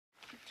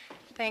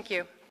Thank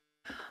you.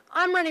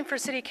 I'm running for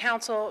City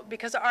Council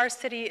because our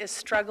city is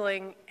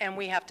struggling and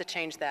we have to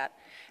change that.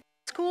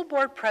 As school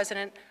board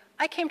president,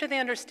 I came to the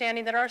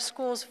understanding that our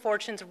schools'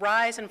 fortunes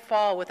rise and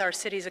fall with our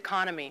city's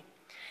economy.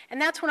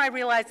 And that's when I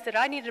realized that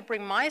I needed to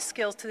bring my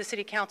skills to the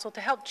City Council to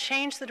help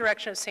change the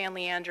direction of San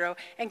Leandro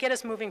and get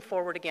us moving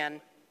forward again.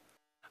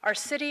 Our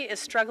city is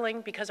struggling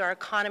because our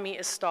economy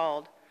is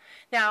stalled.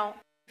 Now,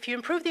 if you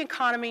improve the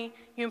economy,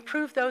 you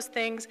improve those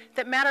things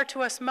that matter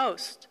to us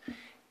most.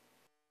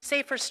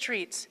 Safer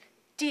streets,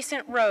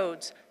 decent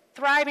roads,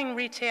 thriving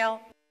retail,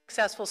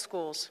 successful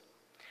schools.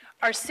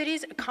 Our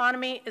city's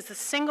economy is the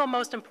single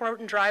most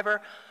important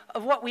driver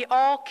of what we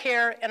all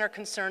care and are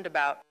concerned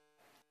about.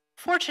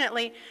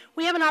 Fortunately,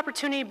 we have an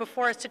opportunity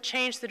before us to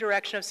change the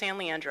direction of San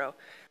Leandro.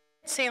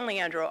 San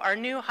Leandro, our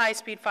new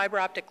high-speed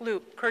fiber optic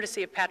loop,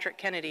 courtesy of Patrick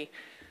Kennedy.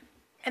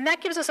 And that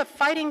gives us a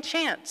fighting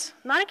chance,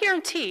 not a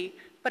guarantee,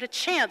 but a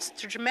chance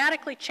to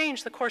dramatically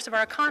change the course of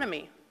our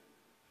economy.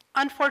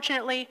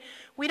 Unfortunately,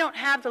 we don't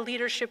have the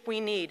leadership we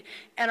need,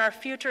 and our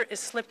future is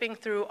slipping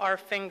through our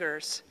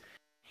fingers.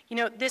 You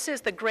know, this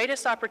is the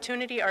greatest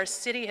opportunity our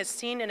city has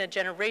seen in a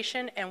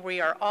generation, and we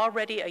are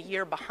already a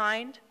year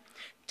behind.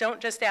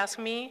 Don't just ask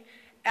me,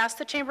 ask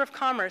the Chamber of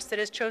Commerce that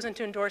has chosen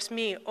to endorse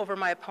me over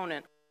my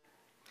opponent.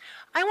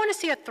 I want to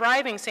see a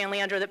thriving San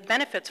Leandro that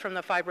benefits from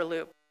the fiber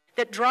loop,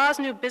 that draws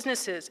new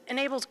businesses,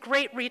 enables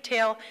great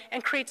retail,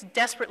 and creates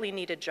desperately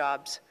needed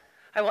jobs.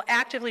 I will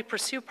actively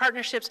pursue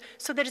partnerships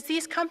so that as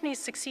these companies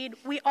succeed,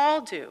 we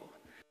all do.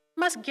 We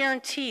must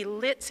guarantee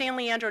Lit San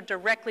Leandro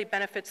directly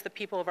benefits the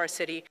people of our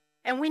city,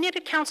 and we need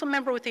a council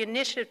member with the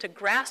initiative to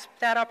grasp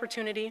that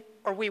opportunity,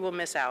 or we will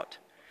miss out.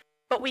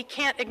 But we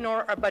can't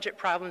ignore our budget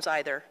problems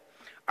either.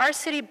 Our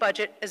city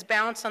budget is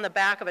balanced on the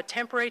back of a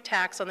temporary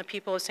tax on the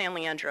people of San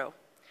Leandro.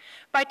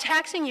 By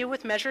taxing you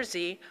with Measure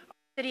Z, our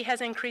city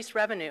has increased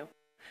revenue.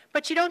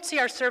 But you don't see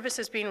our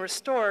services being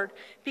restored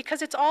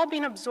because it's all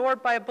being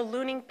absorbed by a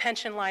ballooning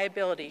pension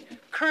liability,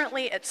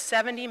 currently at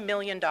 $70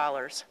 million.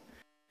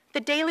 The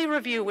Daily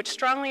Review, which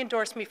strongly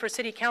endorsed me for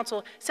City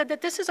Council, said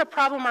that this is a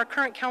problem our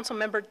current council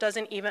member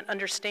doesn't even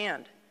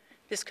understand.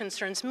 This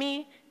concerns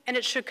me, and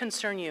it should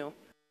concern you.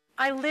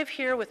 I live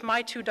here with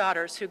my 2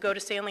 daughters who go to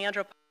San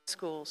Leandro Public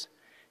Schools.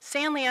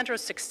 San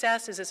Leandro's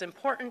success is as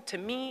important to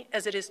me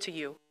as it is to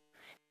you.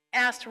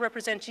 I'm asked to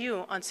represent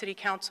you on City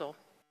Council.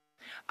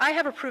 I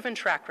have a proven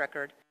track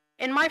record.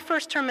 In my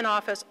first term in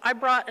office, I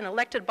brought an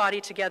elected body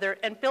together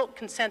and built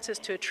consensus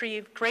to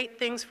achieve great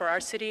things for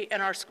our city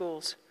and our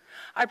schools.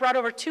 I brought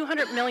over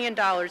 $200 million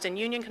in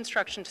union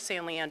construction to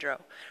San Leandro,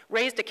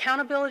 raised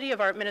accountability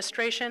of our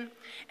administration,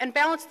 and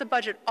balanced the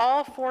budget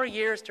all 4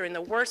 years during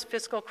the worst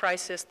fiscal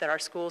crisis that our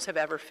schools have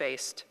ever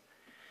faced.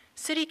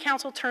 City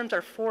council terms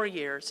are 4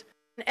 years,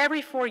 and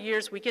every 4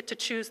 years we get to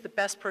choose the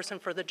best person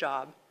for the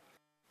job.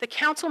 The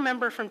council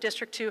member from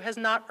District 2 has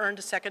not earned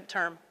a second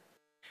term.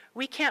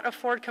 We can't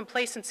afford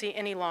complacency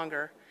any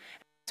longer.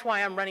 That's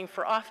why I'm running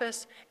for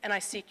office, and I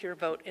seek your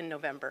vote in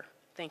November.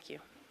 Thank you.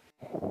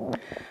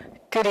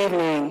 Good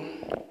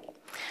evening.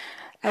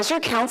 As your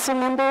council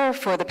member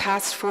for the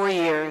past 4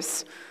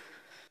 years,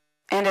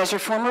 and as your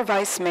former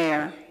vice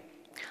mayor,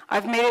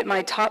 I've made it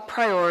my top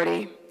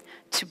priority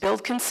to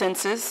build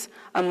consensus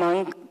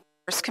among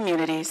diverse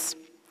communities,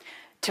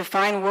 to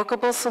find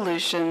workable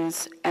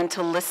solutions, and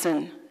to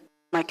listen to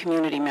my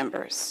community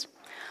members.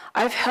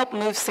 I've helped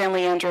move San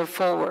Leandro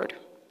forward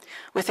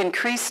with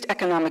increased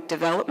economic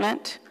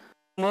development,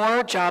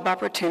 more job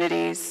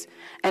opportunities,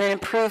 and an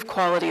improved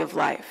quality of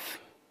life.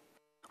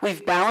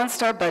 We've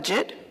balanced our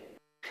budget,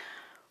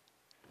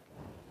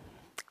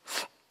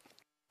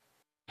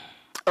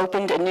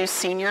 opened a new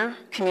senior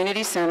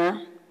community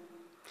center,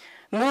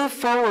 moved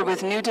forward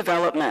with new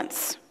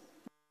developments,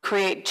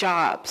 create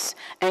jobs,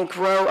 and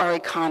grow our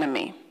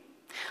economy,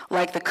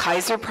 like the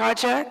Kaiser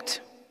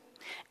Project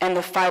and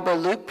the Fiber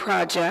Loop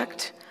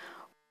Project,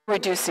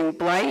 reducing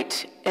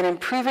blight and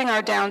improving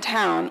our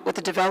downtown with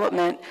the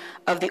development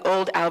of the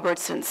old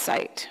Albertson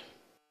site.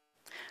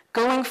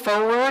 Going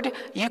forward,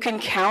 you can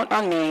count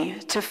on me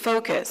to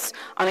focus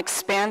on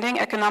expanding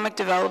economic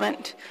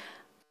development,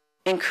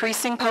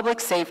 increasing public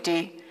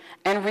safety,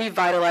 and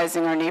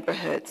revitalizing our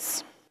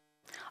neighborhoods.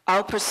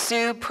 I'll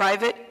pursue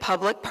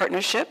private-public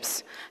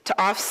partnerships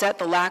to offset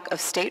the lack of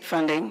state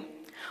funding,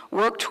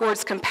 work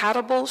towards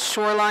compatible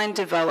shoreline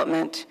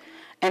development,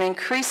 and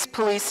increase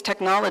police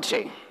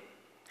technology.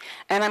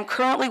 And I'm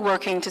currently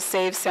working to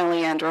save San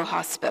Leandro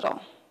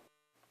Hospital.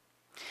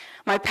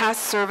 My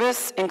past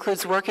service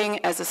includes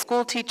working as a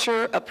school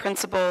teacher, a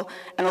principal,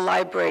 and a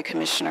library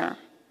commissioner.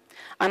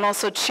 I'm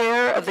also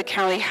chair of the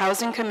County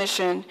Housing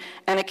Commission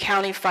and a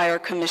county fire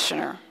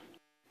commissioner.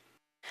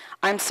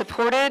 I'm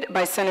supported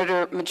by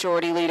Senator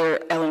Majority Leader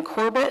Ellen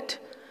Corbett,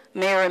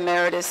 Mayor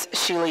Emeritus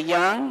Sheila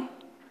Young.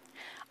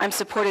 I'm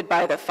supported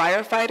by the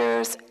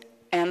firefighters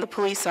and the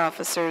police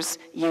officers'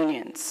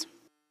 unions.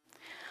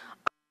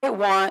 I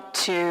want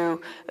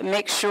to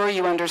make sure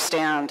you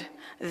understand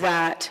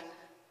that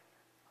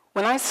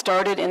when I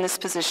started in this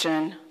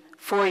position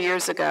 4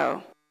 years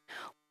ago,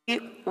 we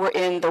were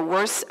in the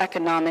worst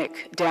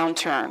economic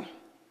downturn.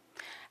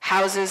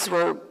 Houses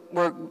were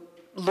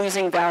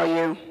losing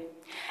value,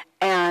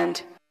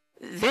 and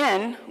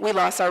then we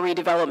lost our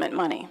redevelopment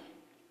money.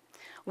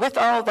 With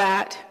all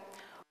that,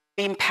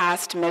 we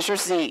passed Measure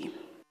Z,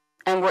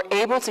 and we're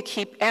able to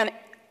keep, and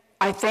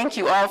I thank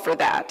you all for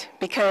that,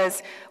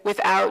 because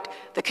without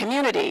the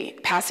community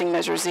passing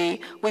Measure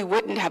Z, we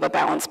wouldn't have a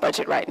balanced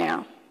budget right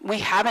now. We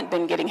haven't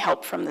been getting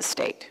help from the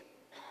state.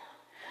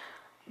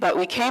 But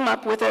we came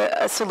up with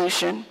a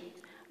solution,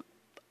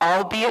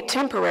 albeit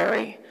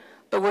temporary,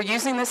 but we're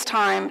using this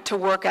time to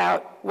work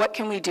out what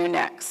can we do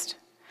next.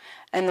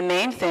 And the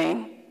main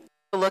thing,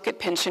 to look at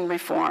pension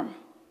reform.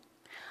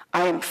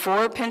 I am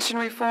for pension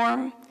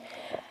reform,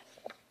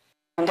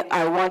 and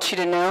I want you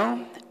to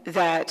know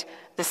that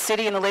the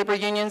city and the labor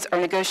unions are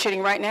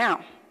negotiating right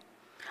now.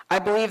 I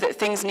believe that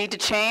things need to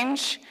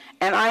change,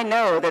 and I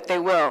know that they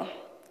will.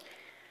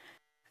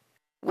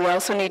 We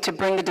also need to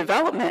bring the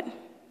development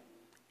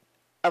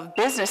of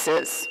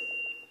businesses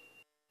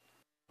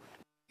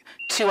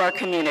to our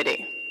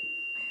community.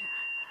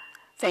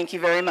 Thank you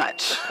very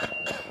much.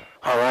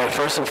 All right,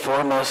 first and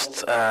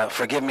foremost,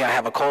 forgive me, I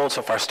have a cold,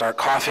 so if I start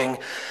coughing.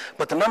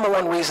 But the number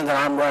one reason that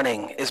I'm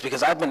running is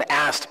because I've been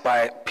asked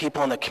by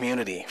people in the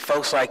community.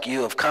 Folks like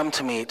you have come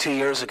to me 2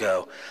 years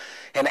ago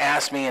and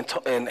asked me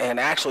and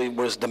actually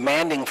was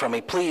demanding from me,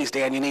 please,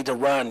 Dan, you need to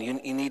run. You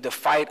need to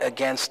fight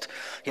against,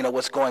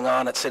 what's going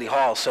on at City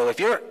Hall. So if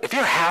you're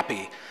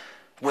happy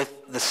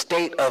with the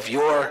state of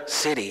your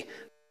city,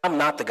 I'm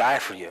not the guy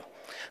for you.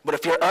 But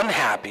if you're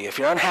unhappy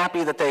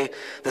that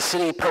the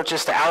city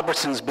purchased the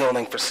Albertsons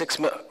building for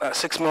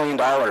 $6 million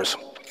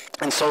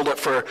and sold it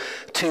for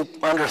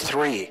under $3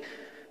 million,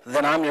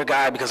 then I'm your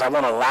guy, because I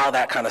won't allow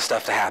that kind of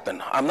stuff to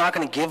happen. I'm not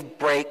going to give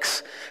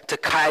breaks to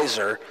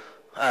Kaiser,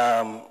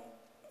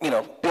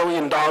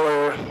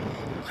 billion-dollar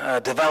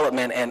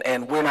development,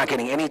 and we're not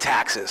getting any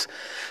taxes.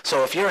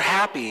 So if you're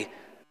happy,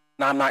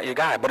 I'm not your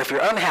guy. But if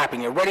you're unhappy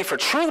and you're ready for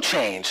true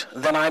change,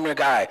 then I'm your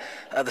guy.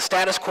 The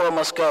status quo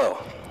must go.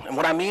 And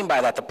what I mean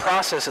by that, the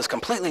process is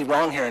completely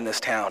wrong here in this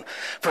town.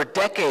 For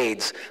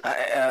decades,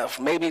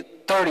 maybe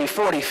 30,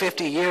 40,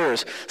 50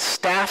 years,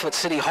 staff at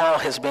City Hall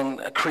has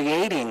been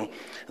creating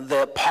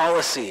the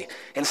policy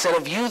instead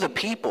of you, the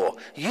people.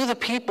 You, the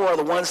people, are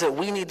the ones that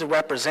we need to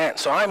represent.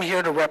 So I'm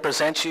here to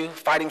represent you,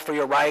 fighting for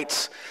your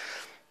rights.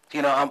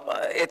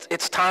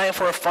 It's time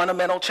for a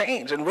fundamental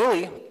change. And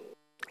really,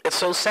 it's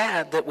so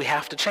sad that we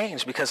have to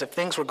change, because if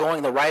things were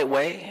going the right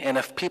way and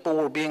if people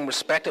were being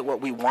respected what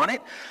we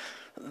wanted,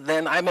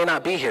 then I may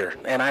not be here,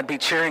 and I'd be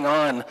cheering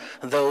on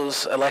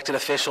those elected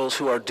officials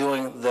who are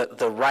doing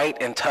the right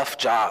and tough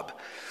job.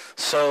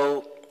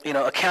 So,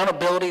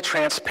 accountability,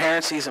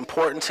 transparency is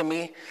important to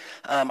me.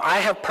 I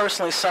have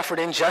personally suffered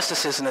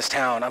injustices in this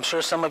town. I'm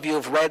sure some of you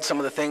have read some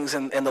of the things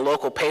in the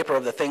local paper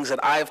of the things that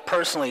I've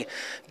personally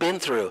been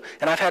through.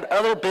 And I've had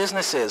other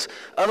businesses,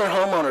 other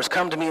homeowners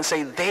come to me and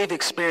say they've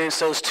experienced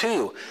those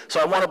too.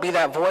 So I want to be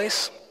that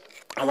voice.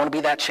 I want to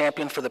be that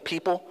champion for the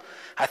people.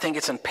 I think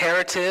it's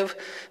imperative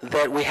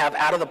that we have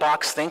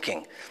out-of-the-box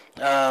thinking.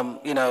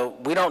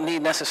 We don't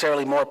need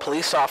necessarily more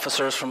police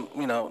officers from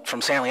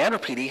San Leandro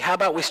PD. How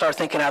about we start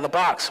thinking out of the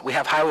box? We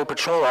have Highway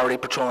Patrol already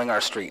patrolling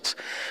our streets.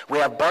 We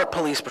have BART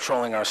police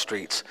patrolling our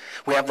streets.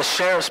 We have the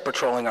sheriffs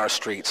patrolling our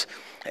streets.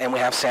 And we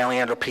have San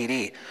Leandro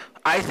PD.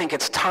 I think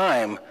it's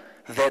time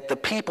that the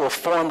people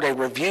formed a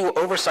review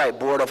oversight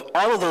board of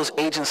all of those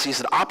agencies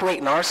that operate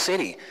in our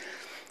city,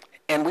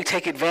 and we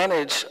take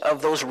advantage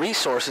of those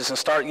resources and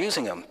start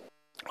using them.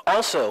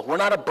 Also, we're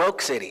not a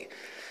broke city.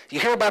 You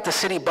hear about the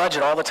city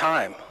budget all the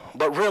time,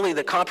 but really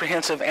the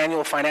comprehensive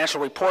annual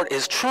financial report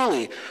is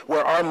truly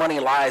where our money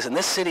lies, and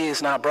this city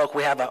is not broke.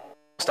 We have almost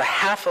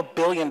 $500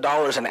 million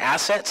in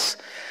assets,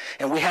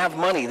 and we have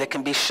money that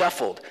can be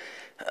shuffled.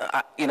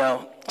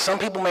 Some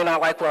people may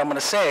not like what I'm going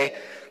to say,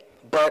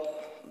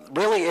 but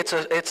really it's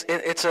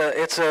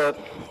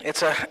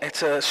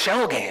a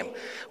shell game.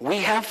 We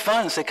have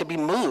funds that could be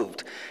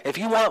moved. If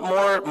you want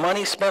more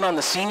money spent on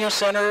the senior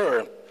center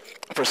or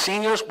for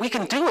seniors, we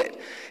can do it.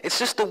 It's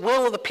just the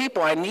will of the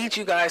people. I need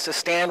you guys to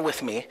stand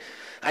with me.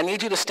 I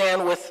need you to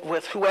stand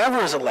with whoever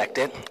is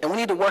elected, and we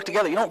need to work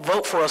together. You don't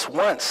vote for us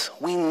once.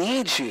 We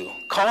need you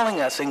calling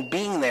us and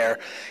being there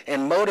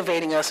and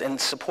motivating us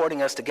and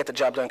supporting us to get the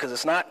job done, because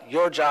it's not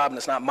your job and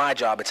it's not my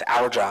job, it's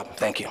our job.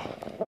 Thank you.